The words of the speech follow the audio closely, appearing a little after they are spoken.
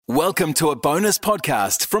Welcome to a bonus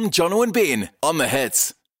podcast from Jono and Ben on The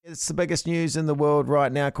Hits. It's the biggest news in the world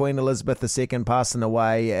right now. Queen Elizabeth II passing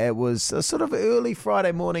away. It was a sort of early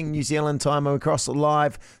Friday morning New Zealand time. We're across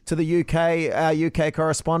live to the UK. Our UK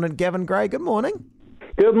correspondent, Gavin Gray. Good morning.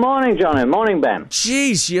 Good morning, Jono. Morning, Ben.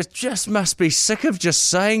 Jeez, you just must be sick of just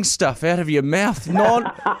saying stuff out of your mouth.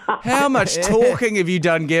 How much talking have you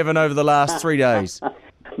done, Gavin, over the last 3 days?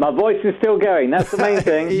 My voice is still going. That's the main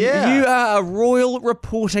thing. Yeah. You are a royal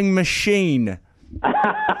reporting machine.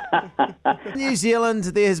 New Zealand,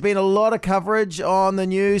 there has been a lot of coverage on the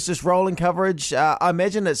news, just rolling coverage. I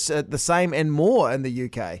imagine it's the same and more in the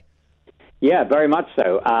UK. Yeah, very much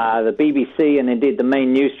so. The BBC and indeed the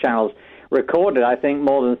main news channels recorded, I think,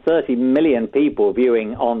 more than 30 million people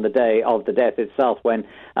viewing on the day of the death itself, when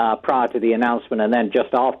prior to the announcement and then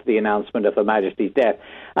just after the announcement of Her Majesty's death.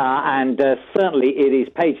 And certainly it is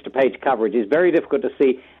page-to-page coverage. It's very difficult to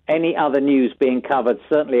see any other news being covered,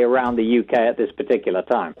 certainly around the UK at this particular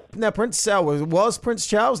time. Now, Prince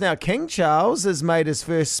Charles, now King Charles, has made his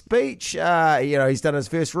first speech. He's done his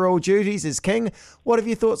first royal duties as king. What have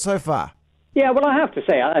you thought so far? Yeah, well, I have to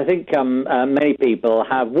say, I think many people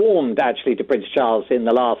have warmed, actually, to Prince Charles in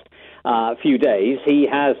the last few days. He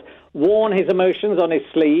has worn his emotions on his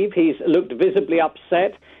sleeve. He's looked visibly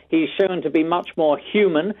upset. He's shown to be much more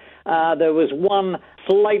human. There was one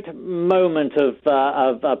slight moment of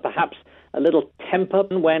perhaps a little temper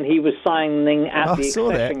when he was signing at the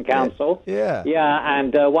Accession Council. Yeah.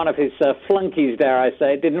 And one of his flunkies, dare I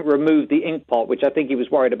say, didn't remove the ink pot, which I think he was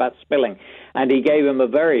worried about spilling. And he gave him a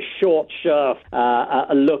very short, sharp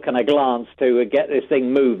a look and a glance to get this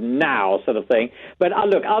thing moved now, sort of thing. But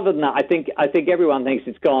look, other than that, I think everyone thinks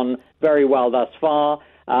it's gone very well thus far.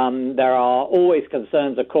 There are always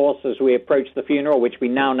concerns, of course, as we approach the funeral, which we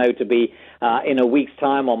now know to be in a week's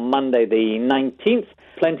time on Monday the 19th.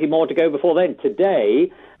 Plenty more to go before then.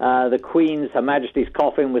 Today, the Queen's, Her Majesty's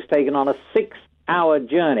coffin was taken on a 6-hour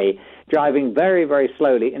journey, driving very, very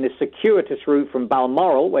slowly in a circuitous route from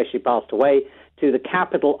Balmoral, where she passed away, to the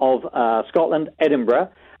capital of Scotland, Edinburgh.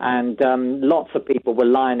 And lots of people were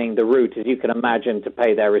lining the route, as you can imagine, to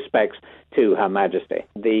pay their respects to Her Majesty.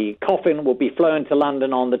 The coffin will be flown to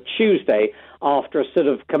London on the Tuesday after a sort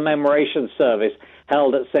of commemoration service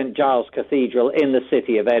held at St Giles Cathedral in the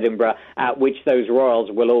city of Edinburgh, at which those royals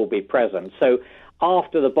will all be present. So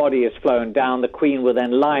after the body is flown down, the Queen will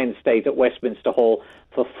then lie in state at Westminster Hall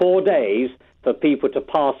for 4 days for people to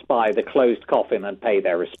pass by the closed coffin and pay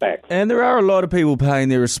their respects. And there are a lot of people paying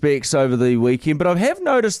their respects over the weekend, but I have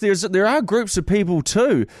noticed there are groups of people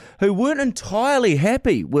too who weren't entirely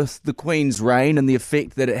happy with the Queen's reign and the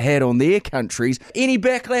effect that it had on their countries. Any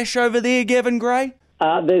backlash over there, Gavin Gray?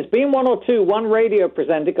 There's been one or two. One radio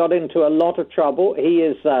presenter got into a lot of trouble. He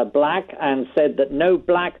is black and said that no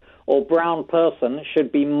black or brown person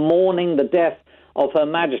should be mourning the death of Her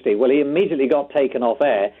Majesty. Well, he immediately got taken off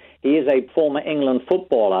air. He is a former England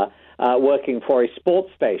footballer working for a sports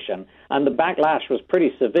station, and the backlash was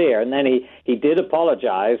pretty severe. And then he did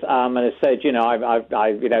apologise and has said,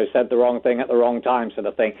 I said the wrong thing at the wrong time, sort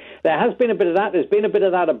of thing. There has been a bit of that. There's been a bit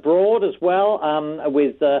of that abroad as well,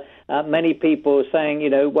 with many people saying,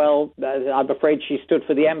 I'm afraid she stood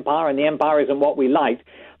for the empire, and the empire isn't what we liked.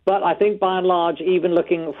 But I think, by and large, even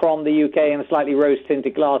looking from the UK in slightly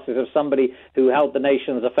rose-tinted glasses of somebody who held the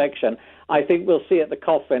nation's affection, I think we'll see at the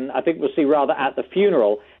coffin, at the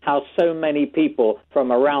funeral, how so many people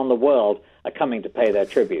from around the world are coming to pay their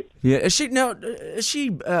tribute. Yeah, is she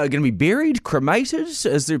going to be buried, cremated?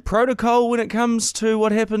 Is there protocol when it comes to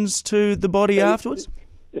what happens to the body afterwards?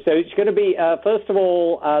 So it's going to be, first of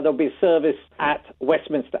all, there'll be service at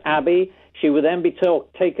Westminster Abbey. She will then be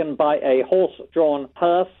taken by a horse-drawn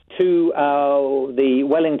hearse to the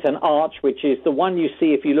Wellington Arch, which is the one you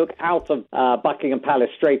see if you look out of Buckingham Palace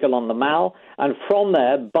straight along the Mall, and from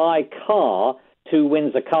there by car to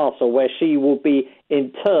Windsor Castle, where she will be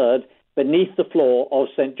interred beneath the floor of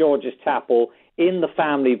St George's Chapel in the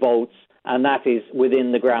family vaults, and that is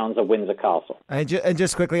within the grounds of Windsor Castle. And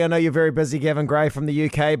just quickly, I know you're very busy, Gavin Gray from the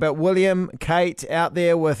UK, but William, Kate out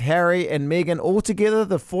there with Harry and Meghan all together,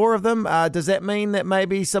 the four of them, does that mean that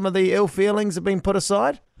maybe some of the ill feelings have been put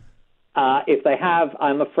aside? If they have,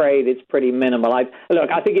 I'm afraid it's pretty minimal. I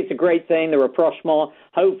think it's a great thing, the rapprochement.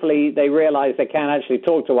 Hopefully they realise they can actually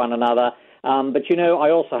talk to one another. But, I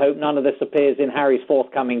also hope none of this appears in Harry's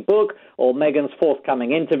forthcoming book or Meghan's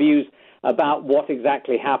forthcoming interviews about what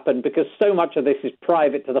exactly happened, because so much of this is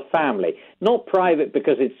private to the family. Not private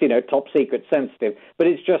because it's, top secret sensitive, but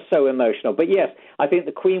it's just so emotional. But yes, I think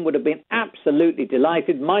the Queen would have been absolutely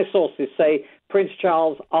delighted. My sources say Prince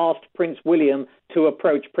Charles asked Prince William to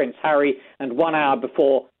approach Prince Harry, and 1 hour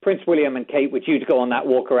before Prince William and Kate were due to go on that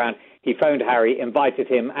walk around, he phoned Harry, invited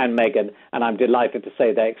him and Meghan, and I'm delighted to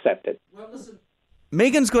say they accepted. Well, listen,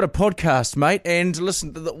 Meghan's got a podcast, mate, and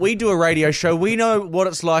listen, we do a radio show. We know what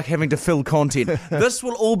it's like having to fill content. This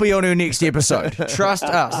will all be on her next episode. Trust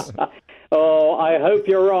us. Oh, I hope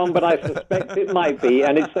you're wrong, but I suspect it might be.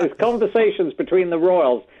 And it's conversations between the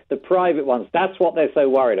royals, the private ones. That's what they're so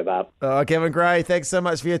worried about. Oh, Gavin Gray, thanks so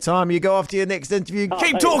much for your time. You go off to your next interview.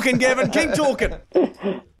 Keep talking, Gavin. Keep talking.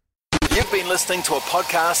 You've been listening to a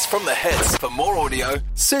podcast from The Hits. For more audio,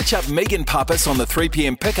 search up Megan Pappas on the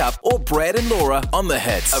 3PM Pickup or Brad and Laura on The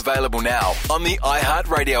Hits. Available now on the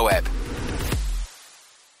iHeartRadio app.